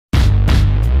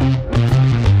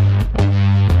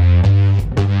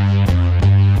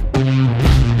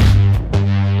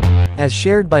As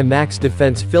shared by Max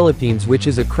Defense Philippines, which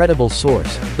is a credible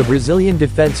source, the Brazilian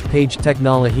defense page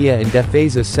Tecnologia and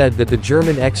Defesa said that the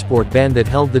German export ban that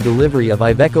held the delivery of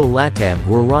Iveco Latam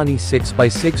Guarani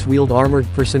 6x6 wheeled armored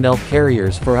personnel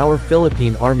carriers for our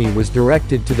Philippine Army was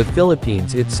directed to the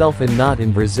Philippines itself and not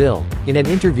in Brazil. In an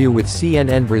interview with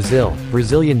CNN Brazil,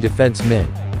 Brazilian Defense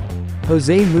Min.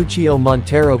 José Muccio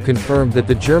Montero confirmed that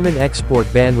the German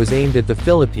export ban was aimed at the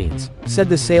Philippines, said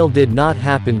the sale did not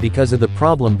happen because of the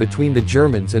problem between the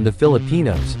Germans and the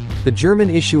Filipinos. The German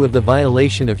issue of the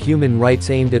violation of human rights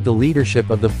aimed at the leadership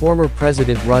of the former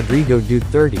President Rodrigo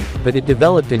Duterte, but it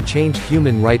developed and changed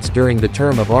human rights during the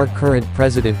term of our current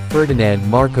President Ferdinand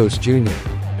Marcos Jr.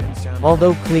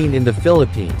 Although clean in the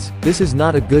Philippines, this is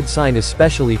not a good sign,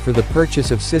 especially for the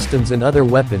purchase of systems and other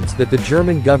weapons that the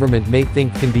German government may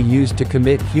think can be used to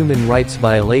commit human rights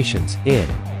violations. In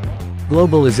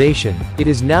globalization, it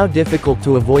is now difficult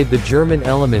to avoid the German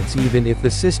elements even if the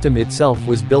system itself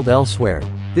was built elsewhere,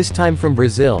 this time from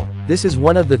Brazil. This is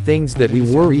one of the things that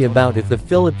we worry about if the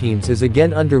Philippines is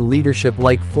again under leadership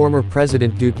like former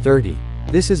President Duterte.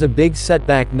 This is a big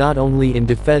setback not only in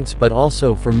defense but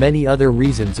also for many other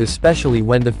reasons, especially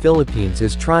when the Philippines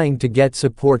is trying to get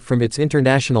support from its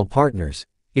international partners.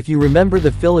 If you remember,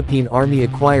 the Philippine Army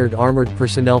acquired armored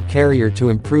personnel carrier to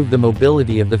improve the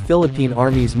mobility of the Philippine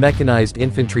Army's Mechanized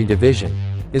Infantry Division,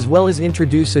 as well as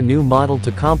introduce a new model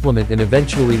to complement and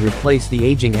eventually replace the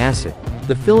aging asset.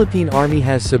 The Philippine Army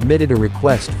has submitted a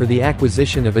request for the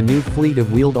acquisition of a new fleet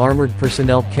of wheeled armored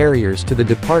personnel carriers to the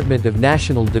Department of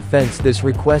National Defense. This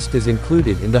request is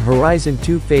included in the Horizon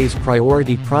 2 phase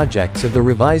priority projects of the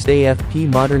revised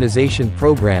AFP modernization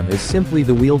program as simply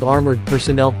the Wheeled Armored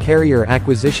Personnel Carrier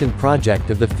Acquisition Project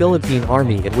of the Philippine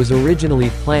Army. It was originally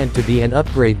planned to be an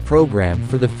upgrade program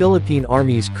for the Philippine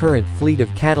Army's current fleet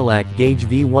of Cadillac Gauge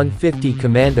V150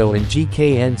 Commando and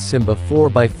GKN Simba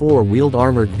 4x4 wheeled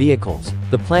armored vehicles.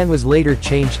 The plan was later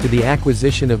changed to the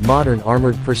acquisition of modern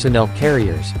armored personnel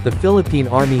carriers. The Philippine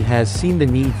Army has seen the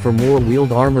need for more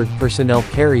wheeled armored personnel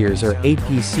carriers, or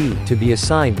APC, to be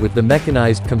assigned with the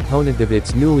mechanized component of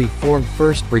its newly formed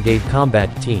 1st Brigade Combat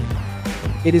Team.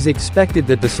 It is expected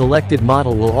that the selected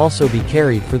model will also be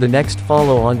carried for the next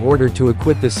follow-on order to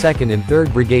equip the 2nd and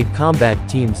 3rd Brigade Combat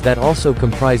Teams that also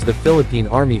comprise the Philippine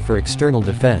Army for external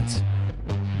defense.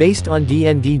 Based on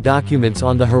DND documents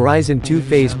on the Horizon 2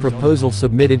 phase proposal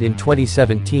submitted in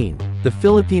 2017, the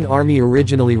Philippine Army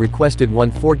originally requested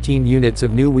 114 units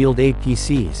of new wheeled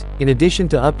APCs, in addition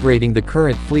to upgrading the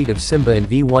current fleet of Simba and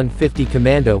V150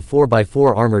 Commando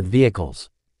 4x4 armored vehicles.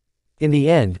 In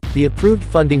the end, the approved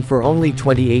funding for only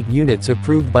 28 units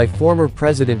approved by former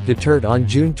President Duterte on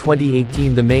June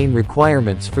 2018. The main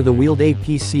requirements for the wheeled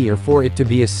APC are for it to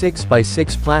be a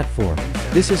 6x6 platform.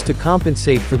 This is to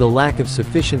compensate for the lack of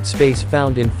sufficient space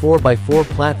found in 4x4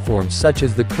 platforms such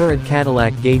as the current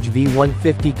Cadillac Gauge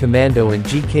V150 Commando and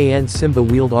GKN Simba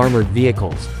wheeled armored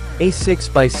vehicles. A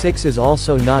 6x6 is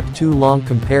also not too long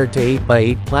compared to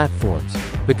 8x8 platforms,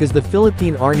 because the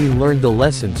Philippine Army learned the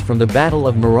lessons from the Battle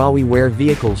of Marawi, where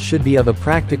vehicles should be of a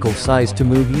practical size to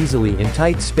move easily in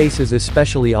tight spaces,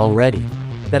 especially already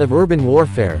that of urban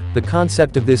warfare. The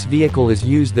concept of this vehicle is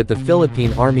used that the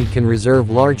Philippine Army can reserve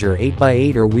larger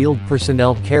 8x8 or wheeled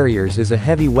personnel carriers as a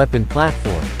heavy weapon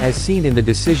platform, as seen in the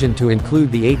decision to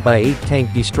include the 8x8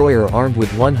 tank destroyer armed with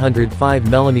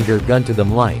 105mm gun to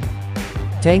them light.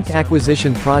 Tank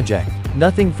Acquisition Project.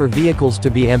 Nothing for vehicles to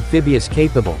be amphibious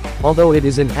capable, although it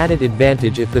is an added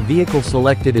advantage if the vehicle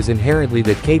selected is inherently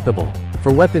that capable.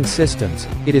 For weapon systems,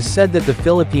 it is said that the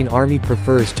Philippine Army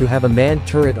prefers to have a manned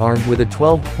turret armed with a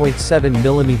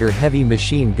 12.7mm heavy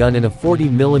machine gun and a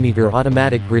 40mm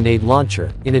automatic grenade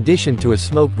launcher, in addition to a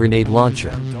smoke grenade launcher.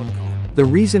 The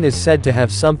reason is said to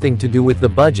have something to do with the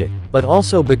budget, but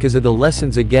also because of the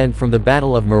lessons again from the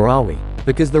Battle of Marawi.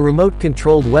 Because the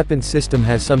remote-controlled weapon system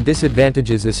has some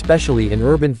disadvantages, especially in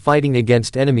urban fighting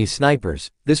against enemy snipers.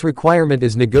 This requirement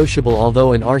is negotiable,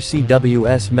 although an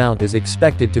RCWS mount is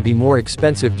expected to be more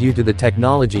expensive due to the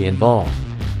technology involved.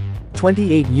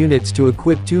 28 units to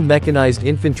equip 2 mechanized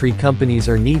infantry companies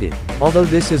are needed, although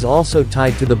this is also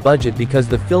tied to the budget because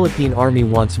the Philippine Army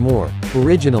wants more.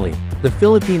 Originally, the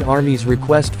Philippine Army's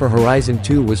request for Horizon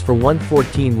 2 was for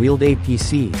 114 wheeled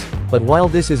APCs, but while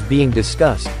this is being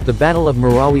discussed, the Battle of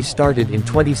Marawi started in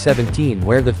 2017,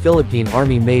 where the Philippine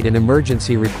Army made an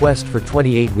emergency request for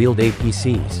 28 wheeled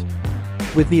APCs.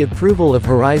 With the approval of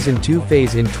Horizon 2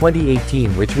 phase in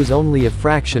 2018, which was only a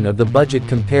fraction of the budget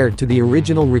compared to the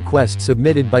original request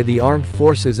submitted by the Armed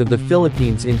Forces of the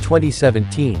Philippines in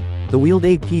 2017, the wheeled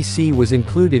APC was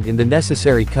included in the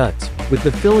necessary cuts, with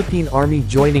the Philippine Army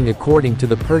joining according to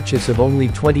the purchase of only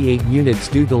 28 units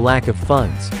due to lack of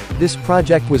funds. This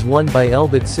project was won by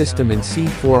Elbit System and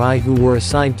C4I, who were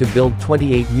assigned to build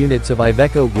 28 units of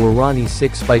Iveco Guarani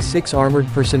 6x6 armored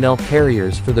personnel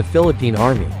carriers for the Philippine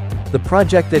Army. The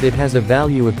project that it has a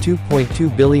value of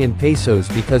 2.2 billion pesos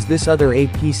because this other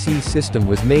APC system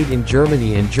was made in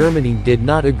Germany and Germany did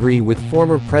not agree with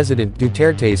former President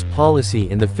Duterte's policy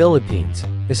in the Philippines,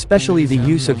 especially the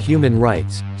use of human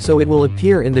rights, so it will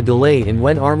appear in the delay in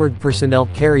when armored personnel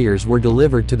carriers were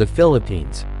delivered to the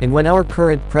Philippines, and when our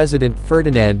current President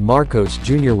Ferdinand Marcos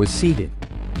Jr. was seated.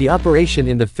 The operation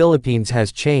in the Philippines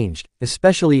has changed,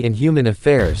 especially in human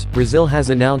affairs. Brazil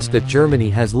has announced that Germany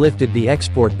has lifted the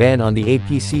export ban on the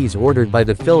APCs ordered by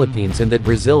the Philippines and that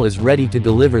Brazil is ready to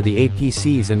deliver the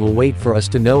APCs and will wait for us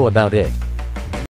to know about it.